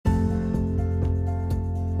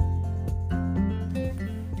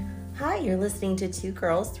you're listening to Two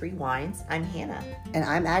Girls, Three Wines. I'm Hannah. And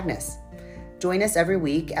I'm Agnes. Join us every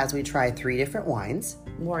week as we try 3 different wines.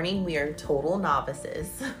 Warning, we are total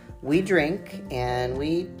novices. We drink and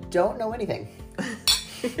we don't know anything.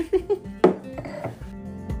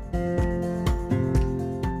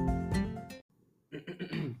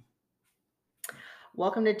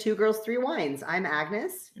 Welcome to Two Girls, Three Wines. I'm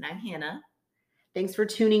Agnes. And I'm Hannah. Thanks for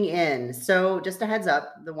tuning in. So just a heads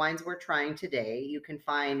up, the wines we're trying today, you can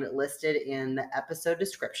find listed in the episode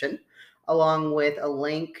description, along with a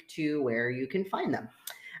link to where you can find them.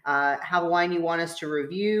 Have a wine you want us to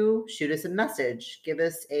review, shoot us a message, give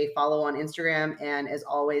us a follow on Instagram, and as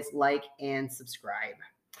always, like and subscribe.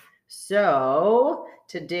 So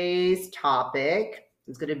today's topic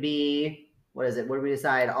is going to be, what is it? What did we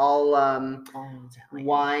decide? All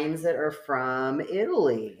wines that are from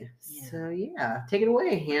Italy. Yeah. So yeah, take it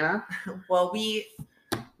away, Hannah. Well, we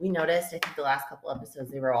noticed, I think the last couple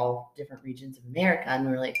episodes, they were all different regions of America, and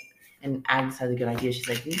we were like, and Agnes had a good idea. She's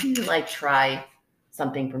like, we need to like try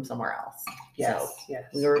something from somewhere else. Yes, so yes.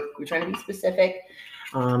 We were trying to be specific.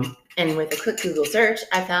 And with a quick Google search,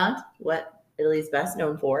 I found what Italy's best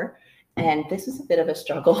known for. And this was a bit of a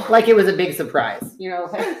struggle. Like it was a big surprise, you know?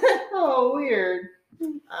 Oh, weird.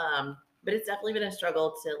 But it's definitely been a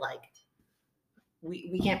struggle to like,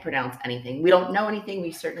 we can't pronounce anything. We don't know anything.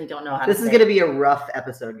 We certainly don't know how This is going to be a rough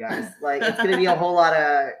episode, guys. Like it's going to be a whole lot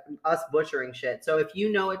of us butchering shit. So if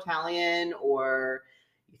you know Italian or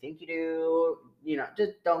you think you do, you know,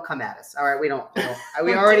 just don't come at us. All right. We don't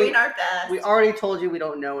we already doing our best. We already told you we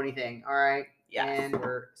don't know anything. All right. Yeah. And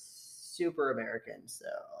we're super American. So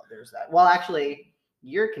there's that. Well, actually,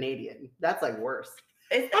 you're Canadian. That's like worse.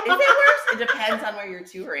 Is it worse? It depends on where you're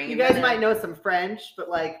touring. You guys might know some French, but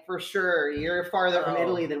like for sure, you're farther from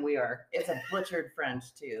Italy than we are. It's a butchered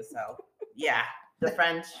French too. So yeah, the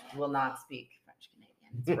French will not speak French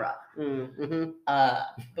Canadian. It's rough. Mm-hmm.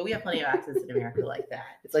 But we have plenty of accents in America like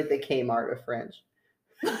that. It's like the Kmart of French.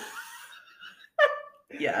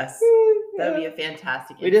 Yes, that would be a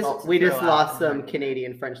fantastic. We just lost some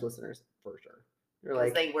Canadian French listeners for sure. They're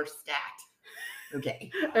like, they were stacked.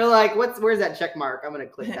 Okay. They're like, where's that check mark? I'm gonna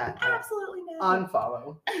click that. Absolutely not.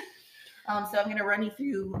 Unfollow. So I'm gonna run you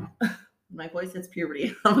through. My voice has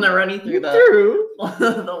puberty. I'm gonna run you through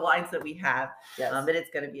the wines that we have. Yes. But it's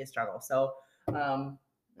gonna be a struggle. So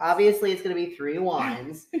obviously it's gonna be 3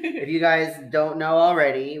 wines. If you guys don't know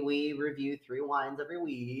already, we review 3 wines every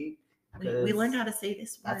week. We learned how to say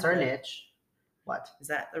this word. That's our niche. What? Is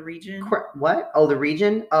that the region? What? Oh, the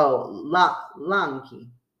region? Oh, Langhi.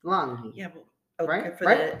 Yeah, but right? For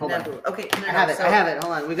right? The Nebu. Okay, no, I have it.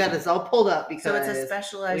 Hold on. We've got this all pulled up because so it's a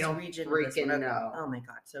specialized region. Freaking know. Oh my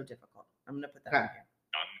god, so difficult. I'm gonna put that in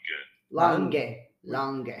here.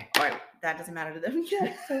 Langhe. All right, that doesn't matter to them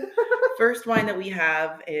yet. So first wine that we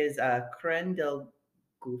have is Cren del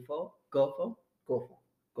Golfo.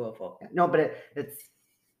 Yeah, no, but it's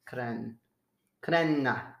Crenna.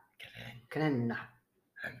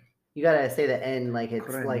 You gotta say the N like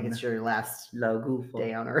it's your last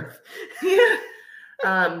day on earth. Yeah.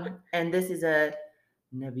 And this is a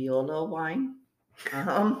Nebbiolo wine.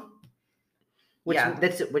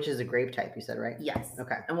 Which is a grape type, you said, right? Yes.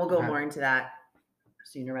 Okay. And we'll go more into that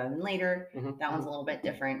sooner rather than later. Mm-hmm. That one's a little bit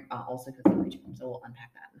different, also because of the region. So we'll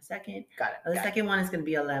unpack that in a second. Got it. The second one is going to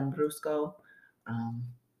be a Lambrusco. And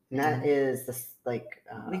that is this like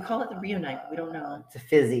we call it the Rio Night, but we don't know. It's a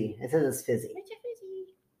fizzy. It says it's fizzy. It's a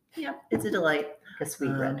fizzy. Yep, it's a delight. A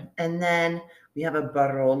sweet red. And then we have a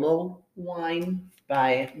Barolo wine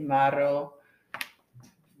by Maro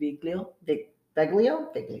Viglio.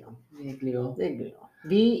 Veglio. Veglio.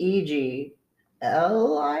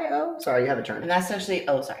 Sorry, you have a turn. And that's actually,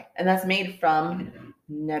 and that's made from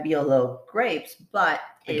Nebbiolo grapes, but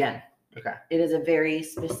it is a very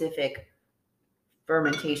specific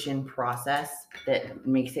fermentation process that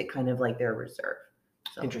makes it kind of like their reserve.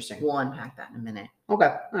 So interesting. We'll unpack that in a minute.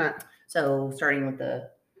 Okay. All right. So starting with the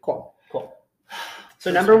cool.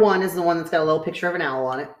 So number 1 is the one that's got a little picture of an owl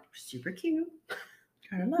on it. Super cute.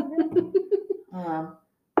 Kind of love it.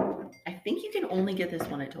 I think you can only get this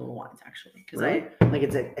one at Total Wines, actually. Right? Like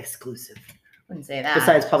it's exclusive. I wouldn't say that.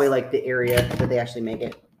 Besides probably like the area that they actually make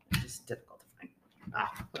it. It's just difficult to find.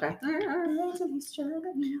 Okay.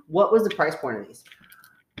 What was the price point of these?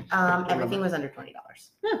 Everything was under $20.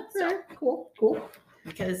 Yeah. So cool.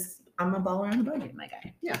 Because I'm a baller on the budget, my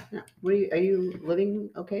guy. Yeah. Are you living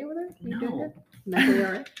okay with it? No. Mentally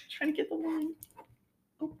all right? Trying to get the wine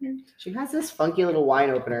opener. She has this funky little wine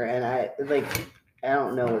opener, and I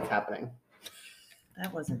don't know what's happening.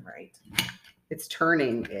 That wasn't right. It's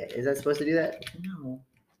turning it. Is that supposed to do that? No.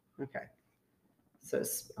 Okay. So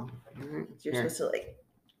you're supposed to like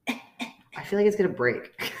I feel like it's gonna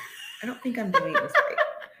break. I don't think I'm doing this right.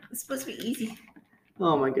 It's supposed to be easy.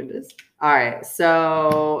 Oh my goodness. All right.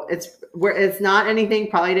 So it's not anything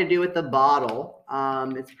probably to do with the bottle.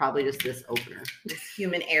 It's probably just this opener. This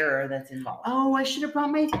human error that's involved. Oh, I should have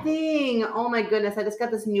brought my thing. Oh my goodness. I just got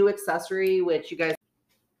this new accessory, which you guys.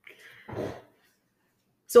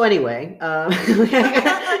 So anyway,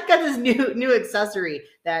 I got this new accessory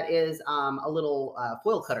that is a little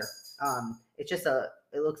foil cutter. It's just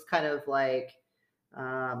it looks kind of like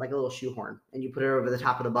a little shoehorn, and you put it over the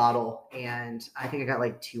top of the bottle. And I think I got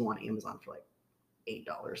like 2 on Amazon for like $8,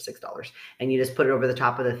 $6, and you just put it over the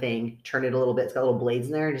top of the thing, turn it a little bit. It's got little blades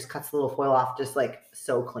in there, and just cuts the little foil off, just like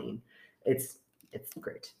so clean. It's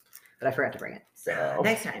great, but I forgot to bring it. So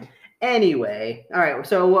next time. Anyway, all right.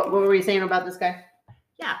 So what were we saying about this guy?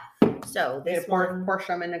 Yeah. So this pour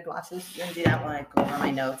some into glasses. You're gonna do that when I go over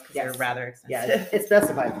my notes because they're rather expensive. Yeah, it's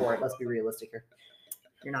specified for it. Let's be realistic here.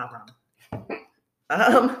 You're not wrong.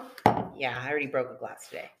 Yeah, I already broke a glass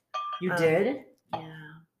today. You did?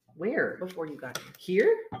 Yeah. Where? Before you got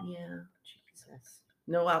here? Yeah. Jesus.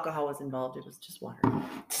 No alcohol was involved. It was just water.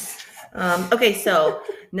 Okay, so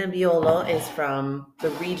Nebbiolo is from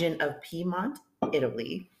the region of Piedmont,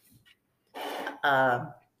 Italy.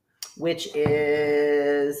 Which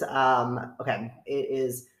is it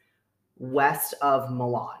is west of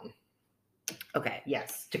Milan. Okay.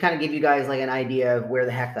 Yes, to kind of give you guys like an idea of where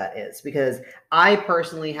the heck that is, because I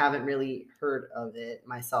personally haven't really heard of it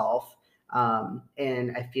myself,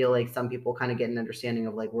 and I feel like some people kind of get an understanding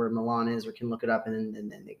of like where Milan is, or can look it up, and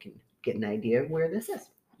then they can get an idea of where this is.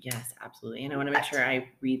 Yes, absolutely, and I want to make sure I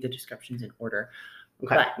read the descriptions in order.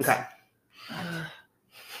 Okay. Okay.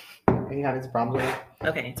 Are you having some problems with it?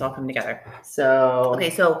 Okay, it's all coming together. So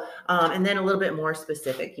and then a little bit more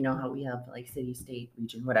specific, you know how we have like city, state,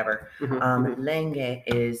 region, whatever. Lenghe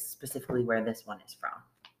is specifically where this one is from.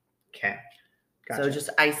 Okay. Gotcha. So just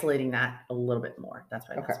isolating that a little bit more. That's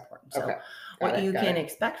why that's important. So what you can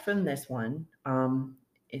expect from this one,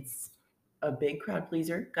 it's a big crowd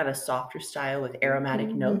pleaser, got a softer style with aromatic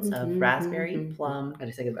notes of raspberry, plum. I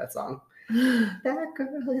just think of that song. That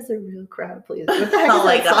girl is a real crowd pleaser. Oh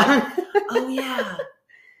my god. Oh yeah.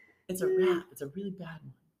 It's a rap. It's a really bad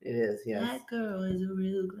one. It is, yes. That girl is a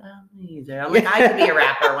real crowd pleaser. I'm like, I could be a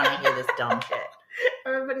rapper when I hear this dumb shit.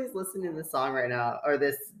 Everybody's listening to this song right now, or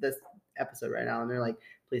this episode right now, and they're like,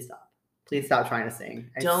 please stop. Please stop trying to sing.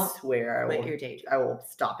 I swear I will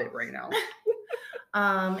stop it right now.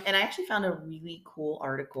 And I actually found a really cool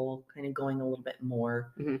article kind of going a little bit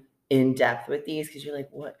more in depth with these, because you're like,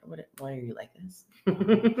 why are you like this?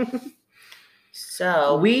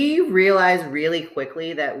 So we realized really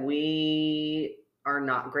quickly that we are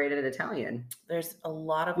not great at Italian. There's a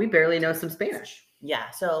lot of... We barely know some Spanish.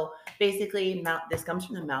 Yeah. So basically, this comes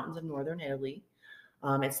from the mountains of northern Italy.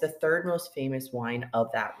 It's the third most famous wine of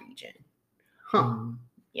that region. Huh.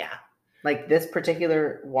 Yeah. Like this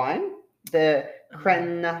particular wine? The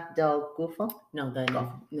Crenna del Gufo? No, the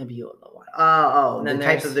Nebbiolo wine. Oh, the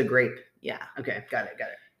type of the grape. Yeah. Okay, got it. Okay.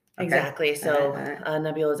 Exactly. So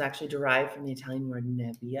Nebbiolo is actually derived from the Italian word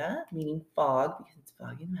nebbia, meaning fog, because it's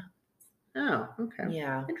foggy in the mountains. Oh, okay.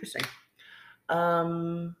 Yeah. Interesting.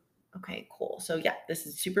 Okay, cool. So yeah, this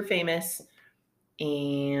is super famous.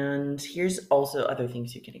 And here's also other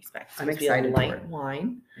things you can expect. I'm excited. A light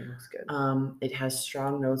wine. It looks good. It has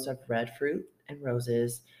strong notes of red fruit and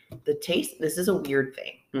roses. The taste, this is a weird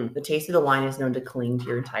thing. The taste of the wine is known to cling to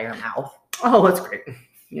your entire mouth. Oh, that's great.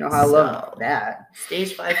 You know how I love that.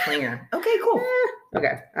 Stage 5 clinger. Okay, cool.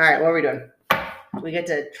 Okay. All right. What are we doing? Do we get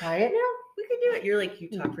to try it now? We can do it. You're like, you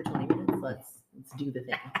talk for 20 minutes. Let's do the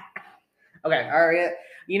thing. Okay. All right.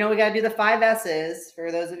 You know, we got to do the 5 S's for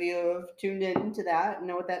those of you who have tuned in to that.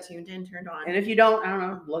 Know what that tuned in, turned on. And if you don't, I don't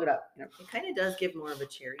know, look it up. You know. It kind of does give more of a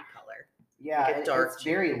cherry color. Yeah. Like a dark it's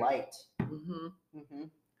very light.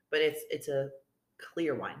 But it's a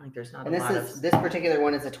clear wine. Like there's not and a this lot is, of... This particular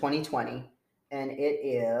one is a 2020. And it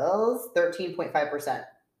is 13.5%.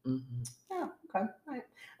 Oh, okay. All right.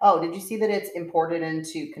 Oh, did you see that it's imported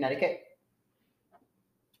into Connecticut?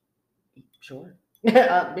 Sure.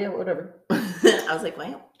 Yeah, whatever. I was like,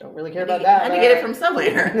 wow. Don't really care about that. I had to get it from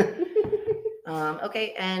somewhere.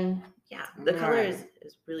 Okay, and yeah, the color is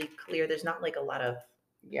really clear. There's not like a lot of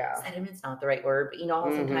sediment's not the right word, but you know how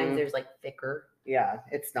sometimes there's like thicker. Yeah,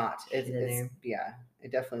 it's not. It's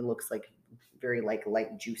it definitely looks like very like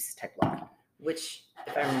light juice type look. Which,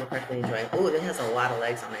 if I remember correctly, enjoy. Oh, it has a lot of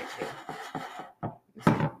legs on it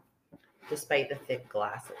too. Despite the thick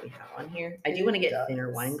glass that we have on here, I do want to get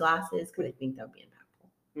thinner wine glasses because I think that would be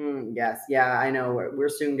impactful. Yes, yeah, I know. We're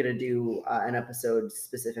soon gonna do an episode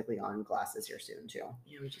specifically on glasses here soon too.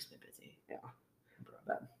 Yeah, we've just been busy. Yeah,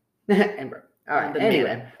 and burn. All right.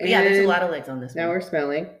 Anyway. But yeah, there's a lot of legs on this now one. We're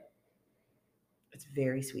smelling. It's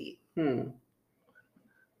very sweet. Okay,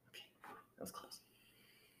 that was close.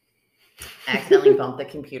 I accidentally bumped the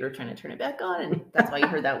computer trying to turn it back on, and that's why you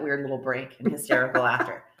heard that weird little break and hysterical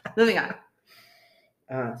laughter. Moving on.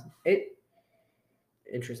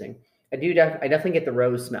 Interesting. I definitely get the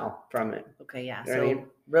rose smell from it. Okay, yeah. So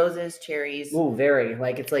roses, cherries. Ooh, very.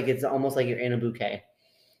 It's almost like you're in a bouquet.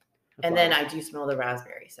 And then I do smell the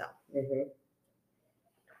raspberry. So. Mm-hmm.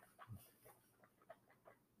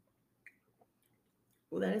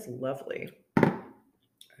 Oh, that is lovely.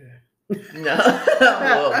 No.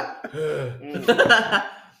 I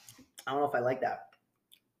don't know if I like that.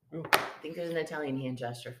 I think there's an Italian hand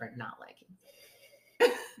gesture for not liking.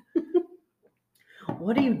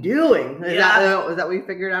 What are you doing? Is that what we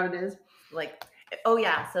figured out it is? Like, oh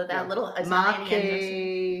yeah. So that little Italian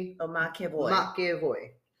hand gesture. Macche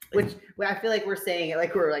voi. Which I feel like we're saying it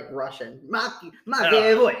like we're like Russian.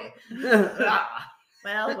 Macche voi.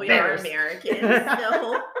 Well, we are Americans,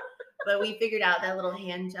 so. But we figured out that little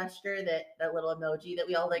hand gesture, that little emoji that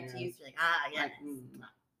we all like to use. You're like, yes.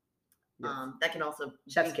 That can also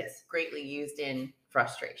chef's kiss. Greatly used in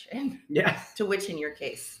frustration. Yes. To which in your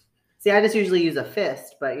case? See, I just usually use a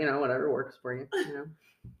fist, but whatever works for you.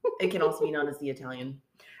 It can also be known as the Italian.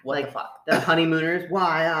 What the fuck? The honeymooners.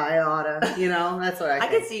 Why I oughta. That's what I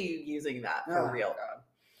could see you using that for real. God.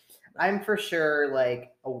 I'm for sure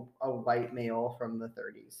like a white male from the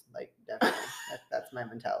 30s. Like definitely. That's my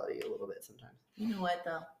mentality a little bit sometimes. You know what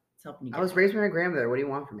though? It's helping you. I was raised by my grandmother. What do you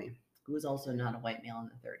want from me? Who was also not a white male in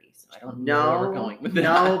the 30s. So I don't know where we're going with that.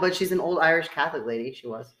 No, but she's an old Irish Catholic lady. She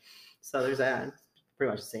was. So there's that.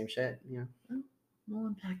 Pretty much the same shit. We'll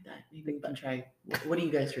unpack that. Maybe we can try. What do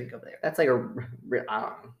you guys drink over there? That's like I don't know.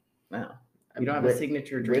 Wow. You don't have a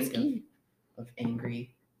signature drink of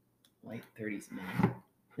angry white 30s men.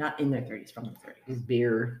 Not in their 30s, from the 30s.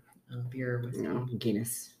 Beer. Beer with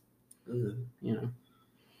Guinness. Ooh,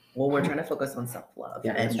 Well, we're trying to focus on self-love.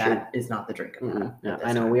 Yeah, and that is not the drink of that. Yeah,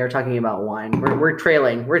 I know. We are talking about wine. We're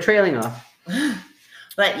trailing. We're trailing off.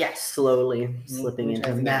 But yes. Slowly slipping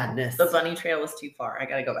into madness. The bunny trail is too far. I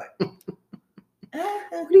gotta go back.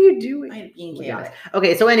 What are you doing? I'm being chaotic.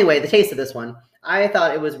 Okay, so anyway, the taste of this one. I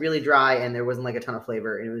thought it was really dry and there wasn't like a ton of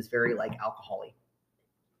flavor and it was very like alcohol-y.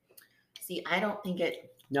 See, I don't think it.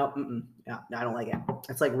 No, yeah, I don't like it.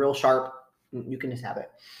 It's like real sharp. You can just have it.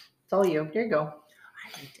 It's all you. Here you go.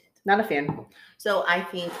 I liked it. Not a fan. So I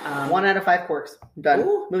think 1 out of 5 corks. Done.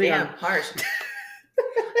 Ooh, Moving on. Harsh.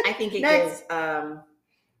 I think it gives.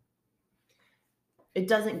 It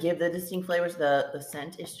doesn't give the distinct flavors. The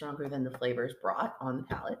scent is stronger than the flavors brought on the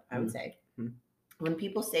palate, I would say. When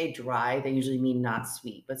people say dry, they usually mean not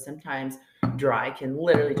sweet, but sometimes dry can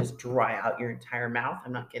literally just dry out your entire mouth.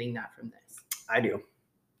 I'm not getting that from this. I do.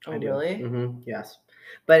 Oh, really? Mm-hmm. Yes.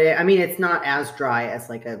 But it's not as dry as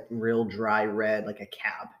like a real dry red, like a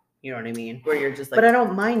cab. You know what I mean? Where you're just like. But I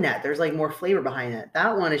don't mind that. There's like more flavor behind it.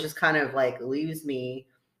 That one is just kind of like leaves me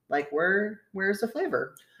like, where's the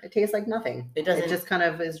flavor? It tastes like nothing. It doesn't. It just kind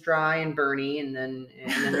of is dry and burny, and then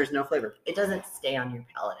there's no flavor. It doesn't stay on your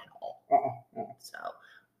palate at all. So,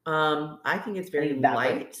 I think it's very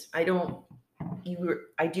light. I do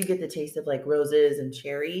get the taste of like roses and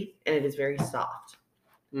cherry, and it is very soft.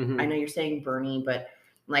 Mm-hmm. I know you're saying burny, but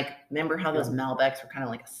like, remember how those Malbecs were kind of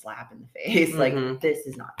like a slap in the face? Like, this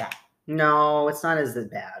is not that. No, it's not as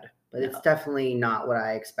bad, but it's definitely not what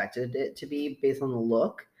I expected it to be based on the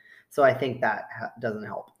look. So I think that doesn't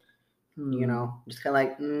help. Just kind of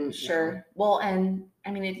like, sure. Well, and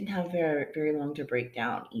I mean, it didn't have very, very long to break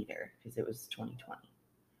down either because it was 2020.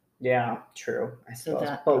 Yeah, true. I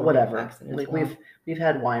suppose, but whatever. Like we've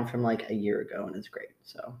had wine from like a year ago, and it's great.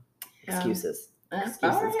 So excuses, guys.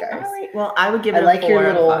 All right. Well, I would give it. I like your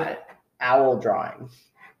little owl drawing,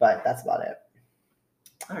 but that's about it.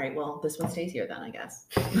 All right. Well, this one stays here then, I guess.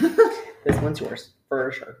 This one's yours for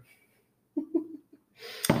sure.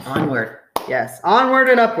 Onward. Yes, onward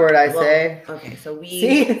and upward. I say. Okay, so we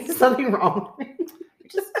see there's something wrong.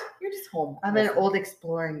 You're just home. I'm an old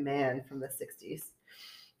exploring man from the 60s.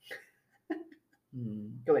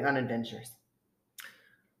 Going on adventures.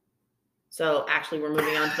 So actually, we're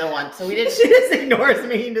moving on to the one. So we did. She just ignores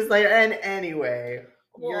me and just like, and anyway,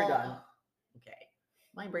 you're done. Okay,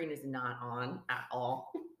 my brain is not on at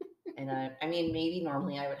all, and I mean, maybe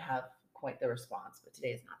normally I would have quite the response, but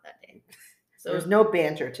today is not that day. So there's no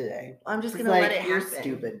banter today. I'm just gonna let it happen. You're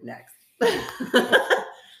stupid. Next.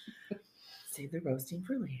 Save the roasting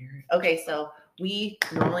for later. Okay, so we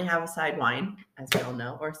normally have a side wine, as we all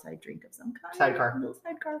know, or a side drink of some kind. Sidecar. A little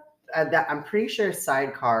sidecar. I'm pretty sure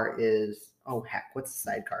sidecar is. Oh heck, what's a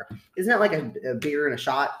sidecar? Isn't it like a beer and a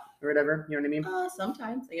shot? or whatever. You know what I mean?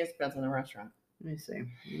 Sometimes. I guess it depends on the restaurant. Let me see.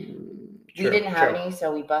 We didn't have any,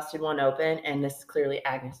 so we busted one open, and this is clearly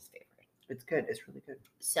Agnes's favorite. It's good. It's really good.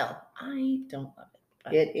 So I don't love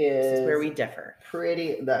it. It is. This is where we differ.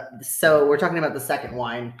 So we're talking about the second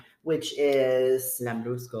wine, which is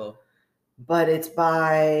Lambrusco. But it's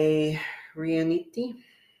by Riunite.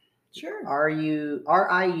 Sure. Riunite.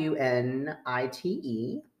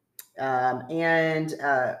 And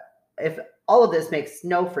if all of this makes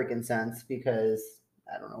no freaking sense, because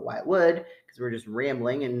I don't know why it would, because we're just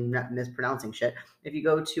rambling and not mispronouncing shit. If you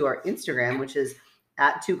go to our Instagram, which is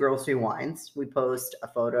at 2 Girls 3 Wines, we post a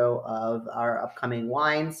photo of our upcoming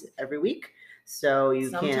wines every week. So you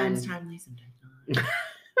sometimes timely, sometimes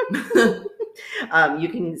not. You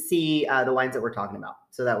can see the wines that we're talking about.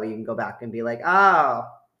 So that way you can go back and be like, oh,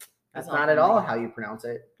 that's not at all how you pronounce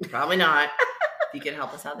it. Probably not. If you could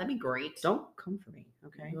help us out, that'd be great. Don't come for me,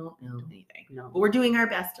 okay? I don't know anything. No. But we're doing our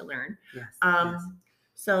best to learn. Yes.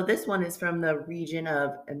 So this one is from the region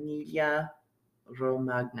of Emilia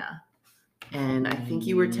Romagna. And I think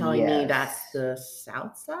you were telling me that's the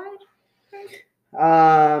south side?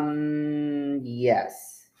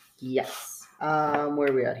 Yes. Where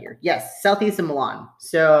are we at here? Yes, southeast of Milan.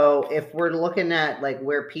 So if we're looking at like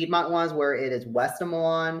where Piedmont was, where it is west of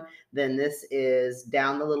Milan, then this is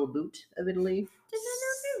down the little boot of Italy,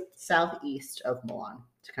 southeast of Milan,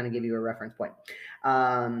 to kind of give you a reference point.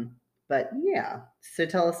 But yeah, so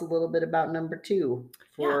tell us a little bit about number 2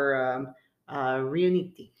 for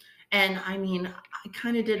Riunite. And I mean, I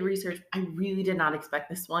kind of did research. I really did not expect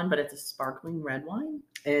this one, but it's a sparkling red wine.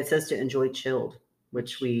 And it says to enjoy chilled,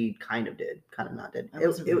 which we kind of did, kind of not did. It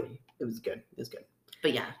was good. It was good.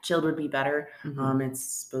 But yeah, chilled would be better. Mm-hmm. It's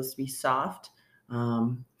supposed to be soft,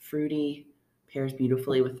 fruity, pairs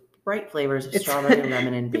beautifully with bright flavors of strawberry,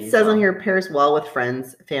 lemon, and basil. It says on here, pairs well with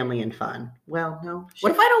friends, family, and fun. Well, no.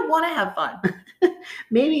 What if I don't want to have fun?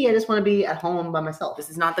 Maybe I just want to be at home by myself.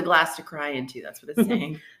 This is not the glass to cry into. That's what it's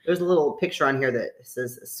saying. There's a little picture on here that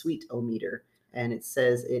says a sweet-o-meter, and it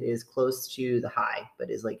says it is close to the high,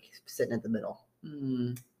 but is like sitting at the middle.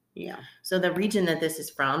 Yeah. So the region that this is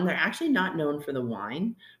from, they're actually not known for the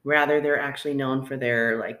wine. Rather, they're actually known for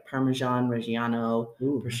their like Parmesan, Reggiano,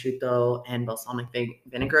 prosciutto, and balsamic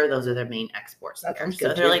vinegar. Those are their main exports. So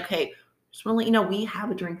they're like, hey, just want to let you know we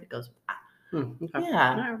have a drink that goes with that. Okay.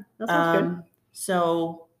 Yeah. That sounds good.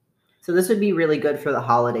 So this would be really good for the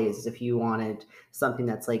holidays if you wanted something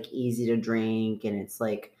that's like easy to drink, and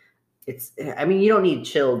I mean, you don't need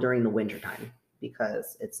chill during the winter time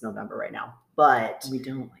because it's November right now, but we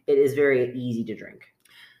don't. It is very easy to drink.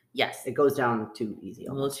 Yes. It goes down too easy.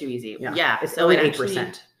 A little too easy. Yeah. It's only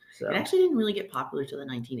 8%. So it actually didn't really get popular till the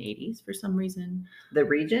 1980s for some reason. The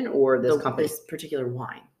region or this company? This particular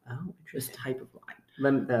wine. Oh, this type of wine.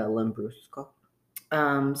 The Lambrusco.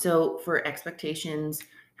 So for expectations,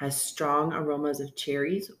 has strong aromas of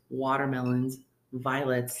cherries, watermelons,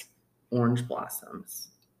 violets, orange blossoms,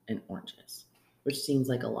 and oranges, which seems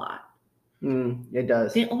like a lot. It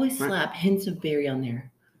does. They always slap hints of berry on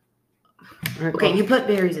there. Okay, you put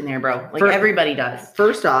berries in there, bro. Like everybody does.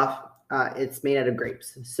 First off, it's made out of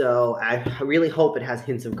grapes, so I really hope it has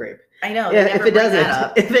hints of grape. I know. If it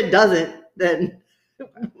doesn't, then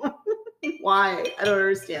why? I don't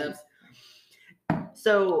understand.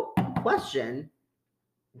 So, question.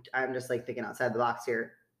 I'm just like thinking outside the box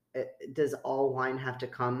here. Does all wine have to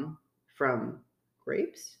come from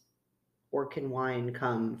grapes? Or can wine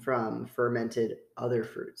come from fermented other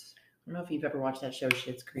fruits? I don't know if you've ever watched that show,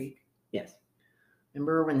 Schitt's Creek. Yes.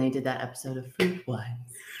 Remember when they did that episode of fruit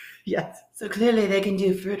wines? Yes. So clearly they can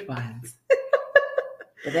do fruit wines.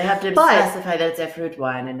 But they have to specify that it's a fruit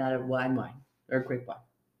wine and not a wine or a grape wine.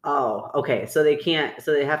 Oh, okay. So they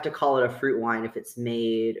have to call it a fruit wine if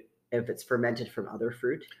it's fermented from other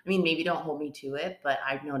fruit. I mean, maybe don't hold me to it, but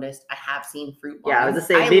I've noticed I have seen fruit wines. Yeah, I was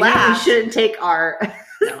going to say, maybe we shouldn't take our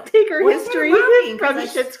history from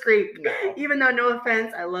Schitt's Creek. No. Even though, no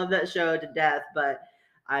offense, I love that show to death, but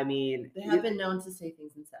I mean, they have been known to say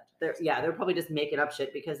things in satire. They're probably just making up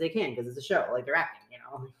shit because they can, because it's a show, like they're acting,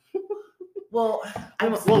 Well,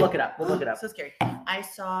 we'll look it up. We'll look it up. So scary. I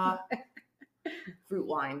saw fruit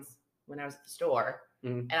wines when I was at the store.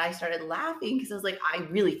 And I started laughing because I was like, I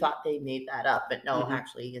really thought they made that up. But no,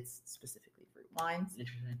 actually, it's specifically fruit wines.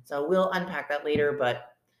 Interesting. So we'll unpack that later.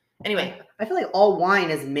 But anyway. I feel like all wine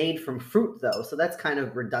is made from fruit, though. So that's kind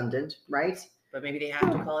of redundant, right? But maybe they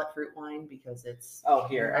have to call it fruit wine because it's... Oh,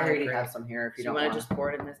 here. I already have some here if you don't want to just pour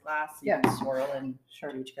it in this glass? Yeah. You can swirl and do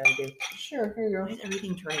what you got to do. Sure, here you go. Why is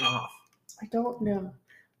everything turning off? I don't know.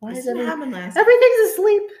 Why does it happen last? Everything's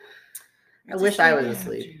asleep. I wish I was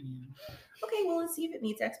asleep. Okay, well, let's see if it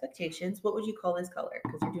meets expectations. What would you call this color?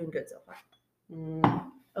 Because you're doing good so far.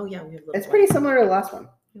 Oh yeah, we have. It's pretty similar to the last one.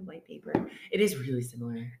 White paper. It is really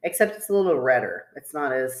similar, except it's a little redder. It's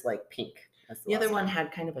not as like pink as the other one.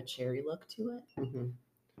 Had kind of a cherry look to it. Mm-hmm.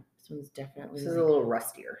 This one's definitely. This is a little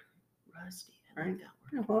rustier. Rusty. I like that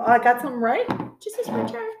word. Well, I got some right. Just as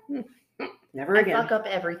much. Never again. I fuck up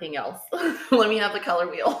everything else. Let me have the color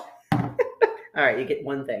wheel. All right, you get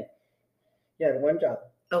one thing. Yeah, one job.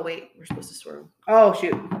 Oh wait, we're supposed to sort them. Oh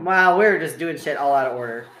shoot! Wow, we're just doing shit all out of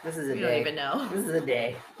order. This is a day. We don't even know. This is a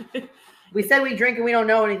day. We said we drink and we don't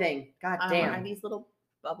know anything. God damn. Are these little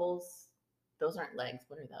bubbles? Those aren't legs.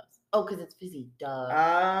 What are those? Oh, because it's fizzy. Duh.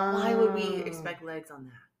 Why would we expect legs on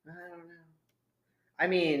that? I don't know. I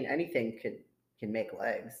mean, anything can make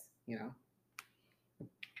legs, you know.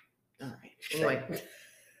 All right. Anyway,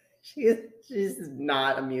 she's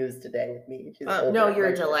not amused today with me. She's no, you're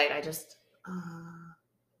a delight. I just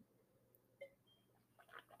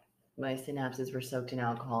my synapses were soaked in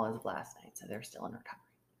alcohol as of last night, so they're still in recovery.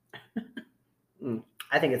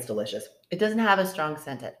 I think it's delicious. It doesn't have a strong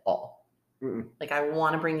scent at all. Like I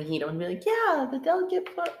want to bring the heat on and be like, yeah, the delicate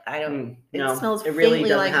foot. I don't. It smells. It really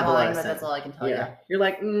doesn't like have wine, a lot of scent. But that's all I can tell you. You're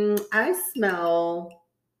like, I smell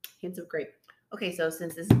hints of grape. Okay, so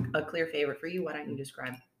since this is a clear favorite for you, why don't you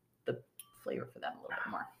describe the flavor for them a little bit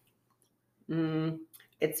more?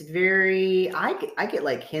 It's very. I get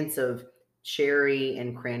like hints of cherry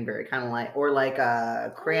and cranberry, kind of like, or like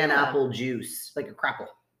a cran apple juice, like a crapple.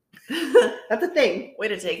 That's a thing. Way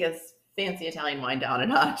to take us fancy Italian wine down a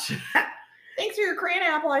notch. Thanks for your cran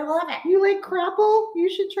apple. I love it. You like crapple? You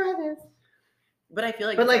should try this. But I feel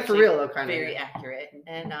like, but like for real though, kind of very accurate.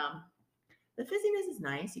 And the fizziness is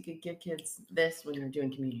nice. You could give kids this when you're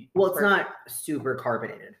doing community. Well, it's not super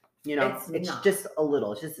carbonated. You know, it's just a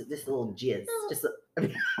little. It's just a little jizz. Just.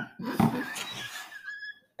 We're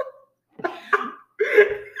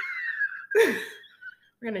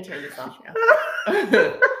gonna turn this off now.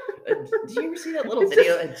 Did you ever see that little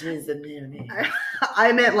video of jizz and mayonnaise?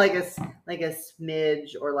 I meant like a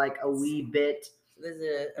smidge or like a wee bit.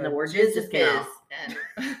 There's and the word jizz just came out.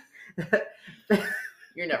 And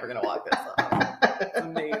you're never gonna walk this off. It's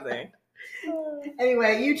amazing.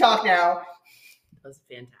 Anyway, you talk now. That was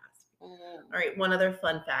fantastic. All right, one other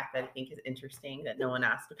fun fact that I think is interesting that no one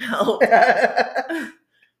asked about.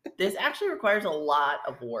 This actually requires a lot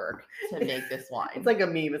of work to make this wine. It's like a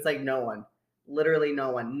meme. It's like no one. Literally no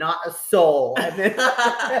one. Not a soul. But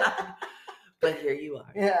here you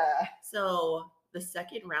are. Yeah. So the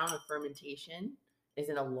second round of fermentation is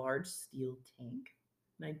in a large steel tank.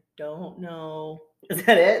 And I don't know. Is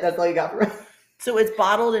that it? That's all you got for us? So it's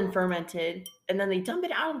bottled and fermented, and then they dump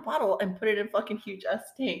it out of the bottle and put it in a fucking huge ass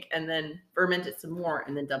tank and then ferment it some more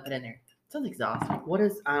and then dump it in there. Sounds exhausting. I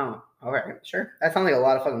don't know. All right, sure. That sounds like a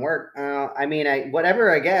lot of fucking work. I mean, whatever,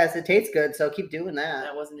 I guess. It tastes good, so keep doing that.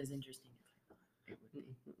 That wasn't as interesting.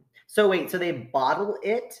 So wait, so they bottle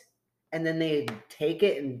it and then they take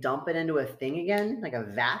it and dump it into a thing again, like a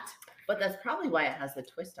vat? But that's probably why it has the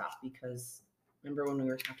twist off, because remember when we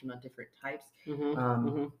were talking about different types?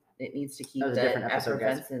 It needs to keep the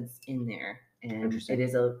effervescence in there, and it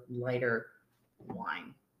is a lighter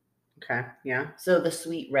wine. Okay, yeah. So the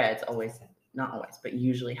sweet reds not always, but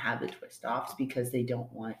usually have the twist offs because they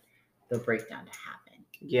don't want the breakdown to happen.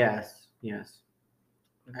 Yes.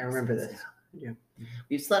 I remember this. Yeah.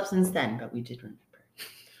 We've slept since then, but we did remember.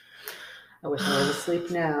 I wish I was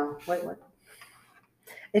asleep now. What?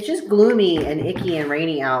 It's just gloomy and icky and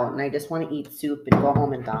rainy out, and I just want to eat soup and go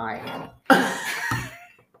home and die.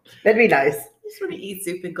 That'd be nice. I just want to eat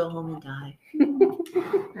soup and go home and die.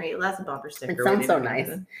 All right, last bumper sticker. It sounds so nice.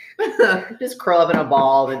 Just curl up in a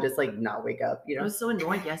ball and just like not wake up. You know. I was so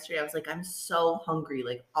annoyed yesterday. I was like, I'm so hungry,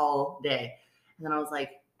 like all day, and then I was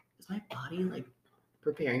like, is my body like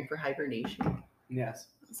preparing for hibernation? Yes.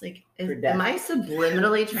 I was like, am I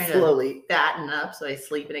subliminally trying to fatten up so I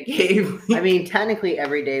sleep in a cave? I mean, technically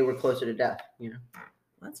every day we're closer to death, you know.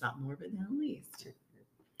 Well, that's not morbid in the least.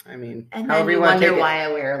 I mean, and then you wonder why I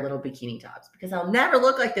wear little bikini tops, because I'll never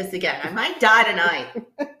look like this again. I might die tonight.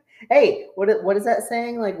 Hey, what is that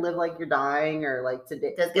saying? Like, live like you're dying, or like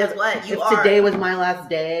today. Because guess what? Today was my last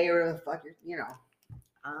day, or the fuck, you know.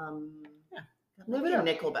 Yeah. Live it a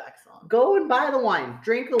Nickelback song. Go and buy the wine.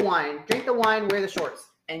 Drink the wine. Drink the wine. Wear the shorts.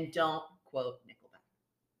 And don't quote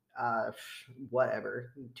Nickelback.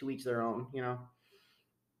 Whatever. To each their own. You know.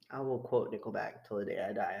 I will quote Nickelback till the day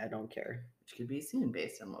I die. I don't care. Which could be soon,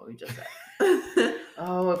 based on what we just said.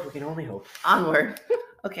 Oh, if we can only hope. Onward.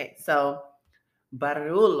 Okay, so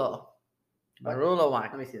Barolo wine.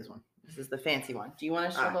 Let me see this one. This is the fancy one. Do you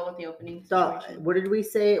want to struggle with the opening? What did we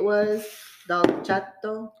say it was?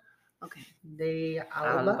 Dolciato? Okay. De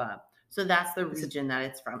Alba. So that's the region that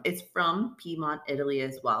it's from. It's from Piedmont, Italy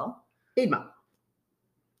as well. Piedmont.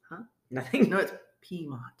 Huh? Nothing. No, it's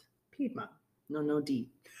Piedmont. Piedmont. No D.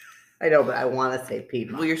 I know, but I want to say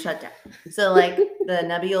Piedmont. Well, you're shut down. So, like, the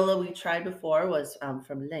Nebbiolo we tried before was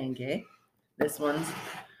from Langhe. This one's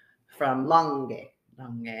from Langhe.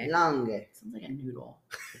 Langhe. Sounds like a noodle.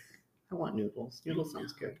 I want noodles. Noodles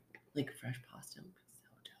sounds good. Like fresh pasta.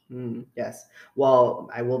 Yes. Well,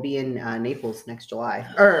 I will be in Naples next July.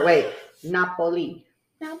 Or wait, Napoli.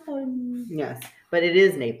 Yes, but it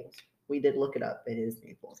is Naples. We did look it up. It is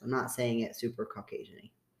Naples. I'm not saying it super Caucasian-y.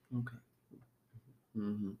 Okay.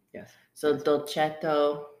 Mm-hmm. Yes. So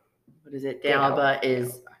Dolcetto, what is it? D'Alba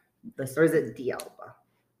is the. Or is it D'Alba?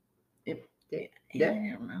 I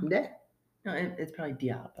don't know. No, it's probably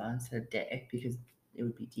D'Alba instead of De because it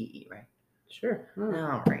would be DE, right? Sure.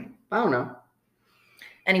 All right. I don't know.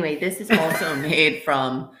 Anyway, this is also made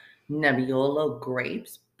from Nebbiolo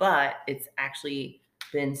grapes, but it's actually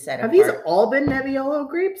been set apart. Have these all been Nebbiolo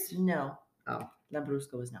grapes? No. Oh.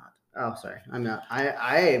 Lambrusco was not. Oh, sorry. I'm not.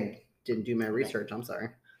 I didn't do my research. I'm sorry.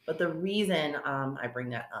 But the reason I bring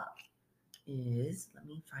that up is, let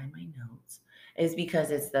me find my notes, is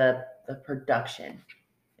because it's the production.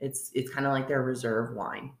 It's kind of like their reserve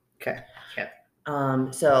wine. Okay.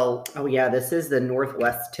 So. Oh yeah, this is the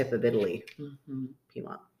northwest tip of Italy. Mm-hmm.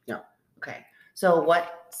 Piedmont. Yeah. Okay. So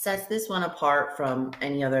what sets this one apart from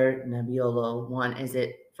any other Nebbiolo one is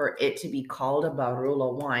for it to be called a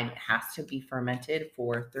Barolo wine, it has to be fermented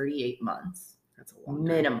for 38 months. That's a long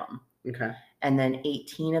minimum. Time. Okay. And then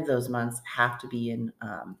 18 of those months have to be in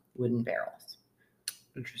wooden barrels.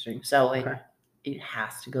 Interesting. So it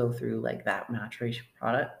has to go through like that maturation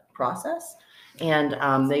process. And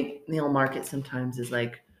they'll mark it sometimes as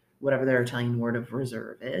like whatever their Italian word of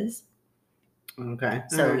reserve is. Okay.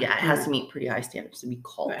 So yeah, it has to meet pretty high standards to be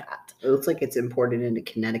called that. It looks like it's imported into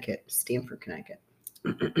Connecticut, Stamford, Connecticut.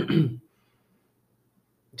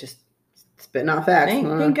 Just spitting out facts.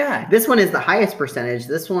 Thank God. This one is the highest percentage.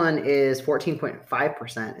 This one is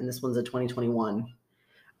 14.5%, and this one's a 2021.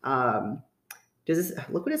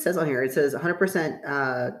 Look what it says on here. It says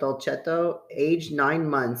 100% Dolcetto, aged 9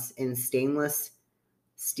 months in stainless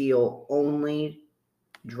steel only.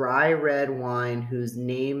 Dry red wine whose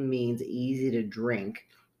name means easy to drink,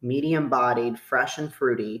 medium bodied, fresh and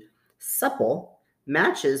fruity, supple,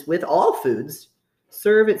 matches with all foods,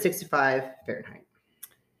 serve at 65 Fahrenheit.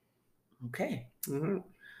 Okay. Mm-hmm.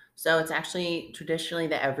 So it's actually traditionally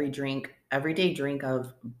the everyday drink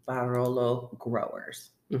of Barolo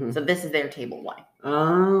growers. Mm-hmm. So this is their table wine.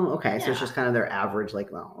 Oh, okay. Yeah. So it's just kind of their average,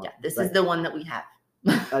 like, well, yeah, this is the one that we have.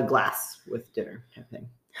 A glass with dinner type thing.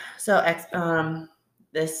 So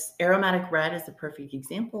this aromatic red is the perfect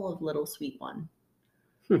example of little sweet one.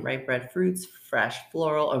 Ripe red fruits, fresh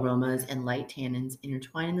floral aromas, and light tannins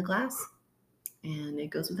intertwine in the glass. And it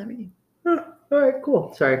goes with everything. Oh, all right,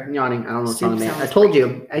 cool. Sorry, I'm yawning. I don't know what's wrong with me. I told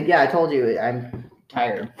you. I told you I'm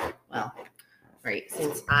tired. Well, right.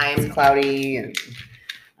 Since it's cloudy and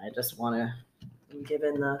I just want to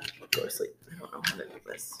go to sleep. I don't know how to do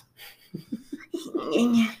this.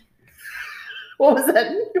 What was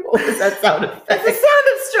that? What was that sound effect? It's the sound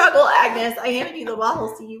of struggle, Agnes. I handed you the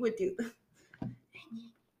bottle so you would do.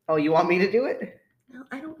 Oh, you want me to do it? No,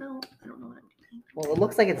 I don't know. I don't know what I'm doing. Well, it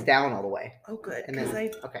looks like it's down all the way. Oh, good. And then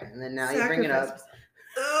and then now you bring it up.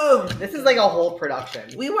 Oh, this is like a whole production.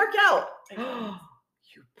 We work out.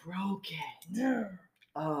 You broke it.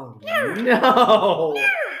 Oh no!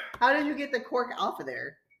 How did you get the cork off of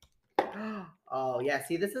there? Oh yeah.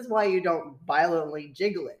 See, this is why you don't violently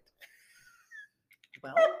jiggle it.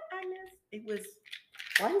 Well, Agnes, it was.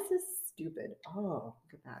 Why is this stupid? Oh,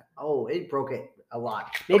 look at that. Oh, it broke it a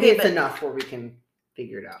lot. Maybe it's enough where we can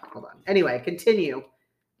figure it out. Hold on. Anyway, continue.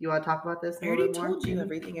 You want to talk about this? I already told you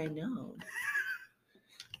everything I know.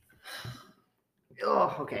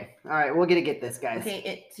 Oh, okay. All right. We're going to get this, guys.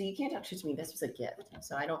 Okay. So you can't talk shit to me. This was a gift.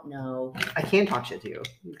 So I don't know. I can talk shit to you.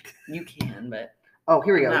 You can, but. Oh,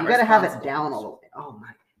 here we go. You got to have it down all the way. Oh, my.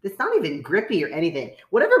 It's not even grippy or anything.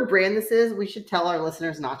 Whatever brand this is, we should tell our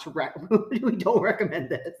listeners not to we don't recommend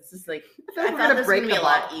this. This is like I thought this would be a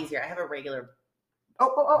lot easier. I have a regular.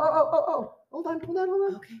 Oh! Hold on.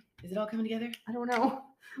 Okay, is it all coming together? I don't know.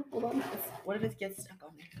 Hold on. What if it gets stuck on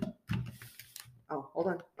there? Oh, hold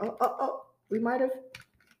on. Oh! We might have.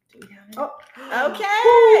 Do we have it? Oh,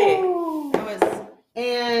 okay. Ooh. That was.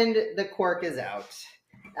 And the cork is out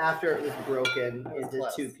after it was broken into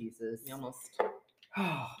close. 2 pieces. We almost.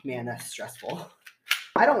 Oh man, that's stressful.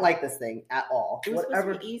 I don't like this thing at all. It was supposed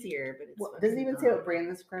to be easier, but it's does it even say what brand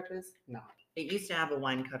this crap is? No. It used to have a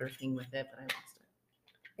wine cutter thing with it, but I lost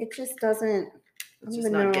it. It just doesn't. It's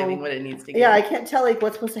just not giving what it needs to give. Yeah, I can't tell like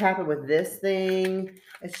what's supposed to happen with this thing.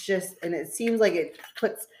 It's just, and it seems like it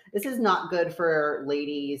puts, this is not good for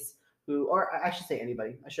ladies who, or I should say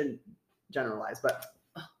anybody. I shouldn't generalize, but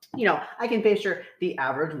I can picture the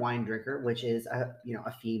average wine drinker, which is a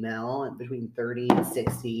female between 30 and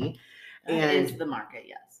 60. That is the market,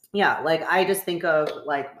 yes. Yeah, like I just think of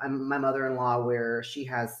like my mother-in-law where she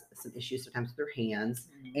has some issues sometimes with her hands,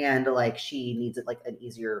 and like she needs it like an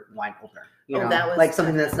easier wine opener. That was like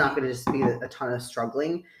something that's not going to just be a ton of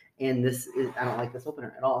struggling. And this is, I don't like this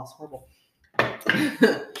opener at all. It's horrible.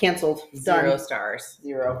 Canceled. 0 stars.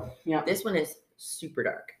 0. Yeah. This one is super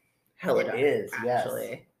dark. Hella dark. It is, actually.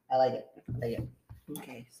 Yes. I like it.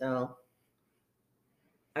 Okay, so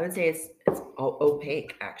I would say it's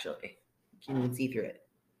opaque actually. You can't even see through it.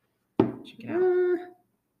 Check it out.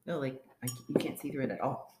 No, like you can't see through it at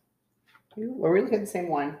all. Are we looking at the same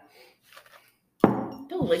wine?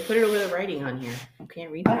 No, like put it over the writing on here. You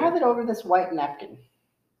can't read. I have it over this white napkin.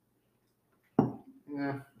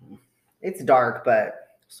 Yeah. It's dark,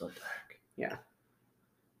 but so dark. Yeah.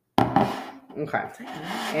 Okay.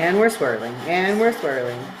 And we're swirling.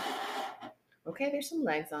 Okay, there's some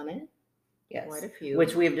legs on it. Yes. Quite a few.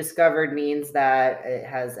 Which we've discovered means that it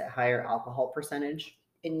has a higher alcohol percentage.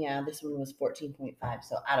 And yeah, this one was 14.5.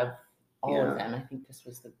 So out of all of them, I think this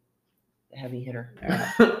was the heavy hitter.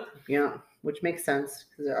 Yeah, which makes sense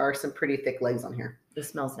because there are some pretty thick legs on here. This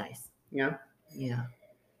smells nice. Yeah. Yeah.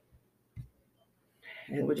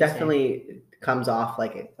 It definitely comes off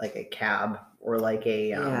like a cab or like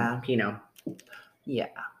a Pinot. Yeah.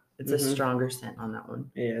 It's a stronger scent on that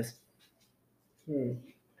one. It is.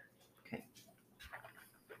 Okay.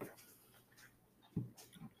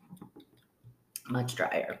 Much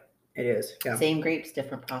drier. It is. Yeah. Same grapes,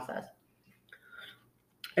 different process.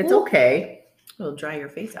 It's okay. It'll dry your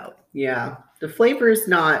face out. Yeah. The flavor is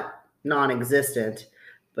not non-existent,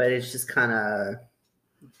 but it's just kind of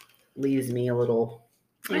leaves me a little.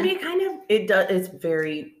 I mean, it does. It's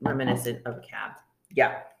very reminiscent of a cab.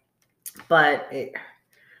 Yeah. But I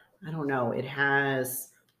don't know. It has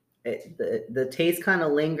the taste kind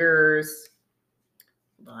of lingers.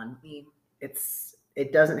 Hold on.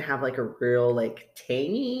 It doesn't have like a real like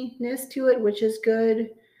tanginess to it, which is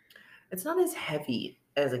good. It's not as heavy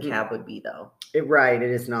as a cab would be, though. Right.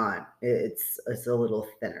 It is not. It's a little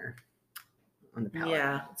thinner on the palate.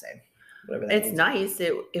 Yeah. I would say. Whatever that it's means. Nice.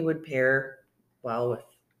 It would pair well with,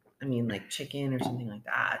 like chicken or something like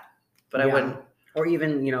that. But I wouldn't. Or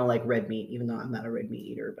even, like red meat, even though I'm not a red meat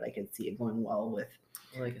eater, but I could see it going well with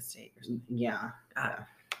like a steak or something. Yeah.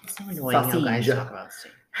 It's so annoying how guys talk about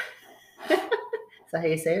steak. Is that how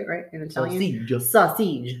you say it, right? In Italian?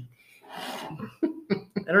 Sausage.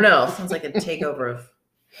 I don't know. It sounds like a takeover of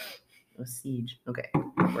a siege. Okay,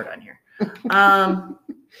 we're done here. I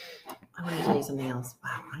want to tell you something else.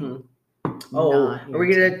 Wow. Are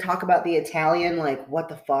we going to talk about the Italian? Like, what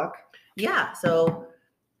the fuck? Yeah. So,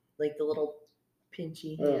 like the little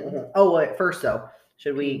pinchy hand. Oh, wait, first though,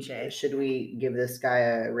 should we give this guy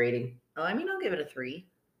a rating? Oh, I'll give it a 3.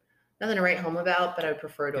 Nothing to write home about, but I would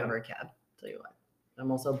prefer it over a cab. Tell you what,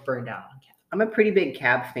 I'm also burned out on cab. I'm a pretty big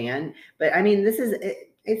cab fan, but this is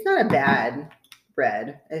it's not a bad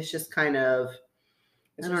bread. It's just kind of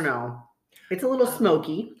I don't know. It's a little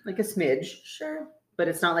smoky, like a smidge. Sure. But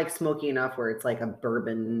it's not like smoky enough where it's like a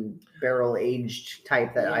bourbon barrel aged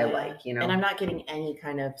type that I like, And I'm not getting any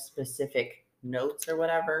kind of specific notes or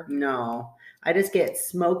whatever. No, I just get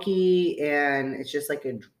smoky and it's just like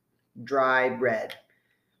a dry bread.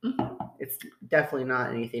 Mm-hmm. It's definitely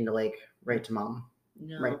not anything to like write home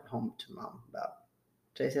to mom about.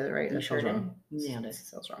 Did I say that right? You sure did. Wrong. Yeah, it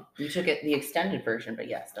sounds wrong. You took it the extended version, but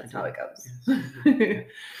yes, that's how it goes.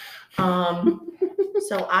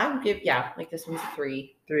 So I would give like this one's a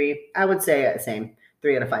 3. 3. I would say same.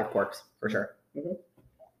 3 out of 5 corks for sure. Mm-hmm.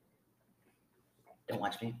 Don't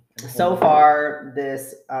watch me. So far,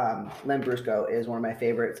 this Lambrusco is one of my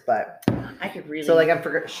favorites, but I could really. So I'm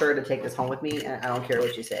for sure to take this home with me, and I don't care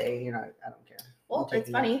what you say. I don't care. Well, it's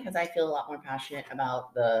funny because I feel a lot more passionate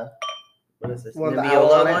about the. What is this? Well, the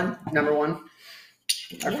Nebbiolo one, number 1,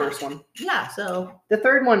 our first one. Yeah. So the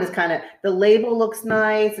third one is kind of the label looks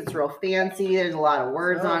nice. It's real fancy. There's a lot of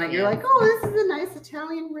words on it. You're like, oh, this is a nice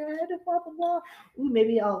Italian red. Blah blah blah. Ooh,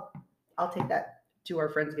 maybe I'll take that to our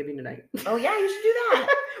Friendsgiving tonight. Oh yeah, you should do that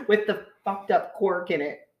with the fucked up cork in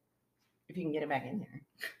it. If you can get it back in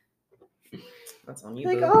there. That's on you.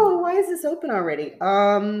 Like, oh, why is this open already?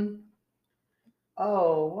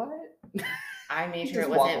 Oh, what? I made sure it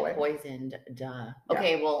wasn't poisoned. Duh.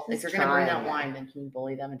 Okay, yeah. Well, if you're going to bring out wine, then can you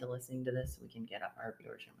bully them into listening to this so we can get up our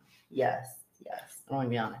viewership? Yes. I don't want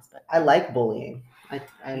to be honest, but I like bullying.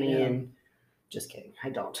 I mean, Just kidding. I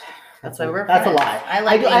don't. That's why we're That's friends. a lie.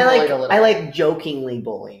 I like jokingly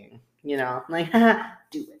bullying. You know, like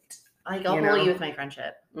do it. Like I'll bully you with my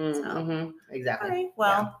friendship. Exactly. All right.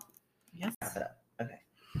 Well, yes. Wrap it up. Okay.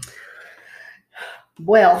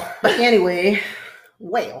 Well, anyway,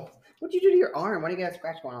 what'd you do to your arm? What do you got a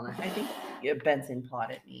scratch going on there? I think Benson pawed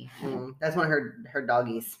at me. That's one of her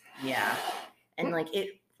doggies. Yeah, and like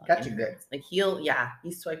it got you good. Like he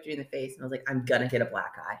swiped you in the face, and I was like, I'm gonna get a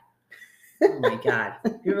black eye. Oh my god!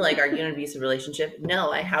 People were like, "Are you in an abusive relationship?"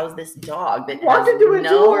 No, I house this dog that walked into a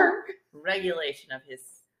door. Regulation of his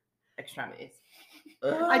extremities.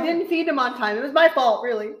 I didn't feed him on time. It was my fault,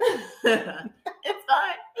 really. It's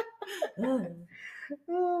fine.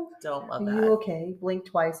 Don't love that. Are you okay? Blink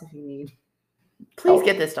twice if you need. Please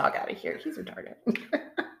get this dog out of here. He's retarded.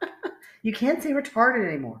 You can't say retarded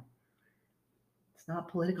anymore. It's not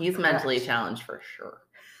politically He's correct. Mentally challenged for sure.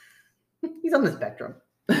 He's on the spectrum.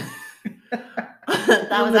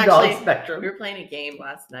 That was the actually dog spectrum. We were playing a game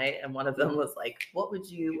last night, and one of them was like, what's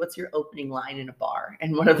your opening line in a bar?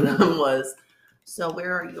 And one of them was, so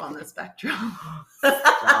where are you on the spectrum?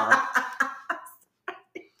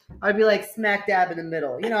 I'd be like smack dab in the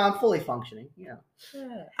middle. You know, I'm fully functioning. You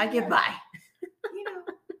know, I get by.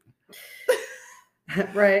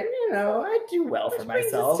 Right. You know, I do well for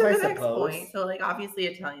myself, I suppose. So, like, obviously,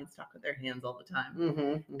 Italians talk with their hands all the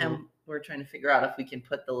time, and we're trying to figure out if we can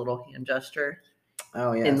put the little hand gesture.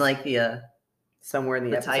 Oh yeah. In like the somewhere in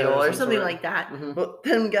the title or something like that. Mm-hmm. But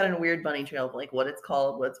then we got in a weird bunny trail of like what it's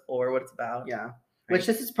called, what it's for, what it's about. Yeah. Right. Which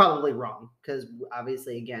this is probably wrong because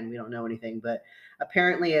obviously, again, we don't know anything. But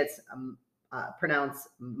apparently, it's pronounced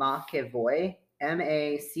Machevoy,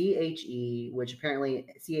 M-A-C-H-E, which apparently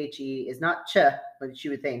C-H-E is not ch, but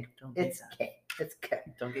you would think it's K. It's K.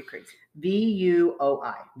 Don't get crazy.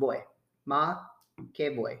 V-U-O-I. Boy.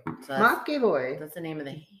 Machevoy. So Machevoy. That's the name of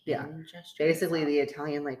the hand gesture. Basically, the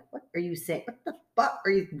Italian, like, what are you saying? What the fuck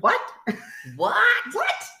are you? What? What?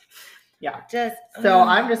 Yeah. Just so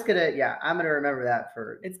I'm just gonna I'm gonna remember that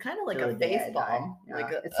for. It's kind of like a face bomb. Yeah.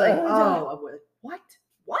 Like it's like what?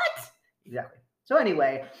 Exactly. So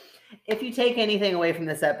anyway, if you take anything away from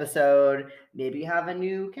this episode, maybe you have a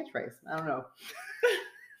new catchphrase. I don't know.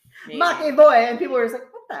 Maki boy, and people are just like,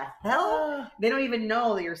 what the hell? They don't even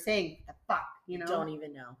know that you're saying the fuck. You know? Don't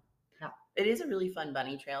even know. No. It is a really fun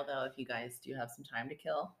bunny trail, though. If you guys do have some time to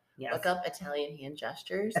kill. Yes. Look up Italian hand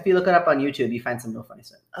gestures. If you look it up on YouTube, you find some real funny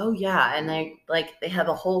stuff. Oh yeah, and they have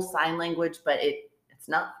a whole sign language, but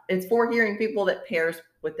it's for hearing people that pairs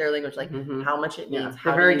with their language, like how much it means.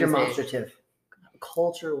 They're very demonstrative.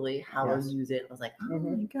 Culturally, how to use it. I was like, oh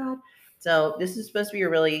my god. So this is supposed to be a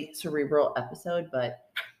really cerebral episode,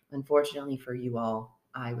 but unfortunately for you all,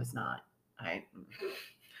 I was not. I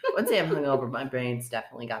wouldn't say I'm hungover. My brain's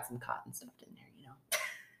definitely got some cotton stuffed in there. You know,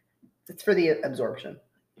 it's for the absorption.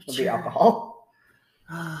 Of the alcohol.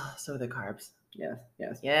 So the carbs.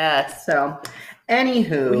 Yes. So,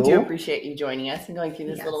 anywho, we do appreciate you joining us and going through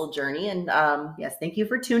this little journey. And yes, thank you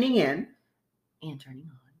for tuning in and turning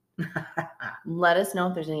on. Let us know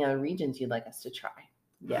if there's any other regions you'd like us to try.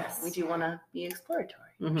 Yes, we do want to be exploratory.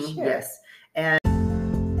 Sure. Yes, and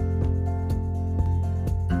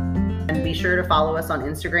be sure to follow us on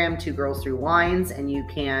Instagram, 2 Girls Through Wines, and you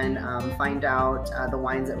can find out the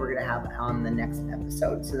wines that we're going to have on the next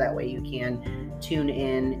episode. So that way you can tune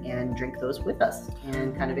in and drink those with us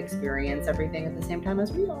and kind of experience everything at the same time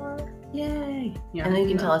as we are. Yay! Yeah, and then you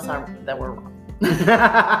can tell us that we're wrong.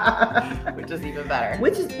 Which is even better.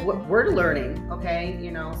 Which is what we're learning, okay?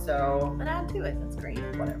 You know, so. But add to it. That's great.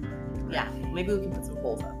 Whatever. Yeah, maybe we can put some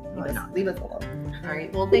polls up. Leave us alone. All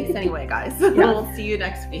right. Well, thanks anyway, guys. We'll see you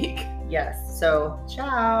next week. Yes. So,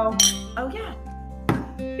 ciao. Oh, yeah.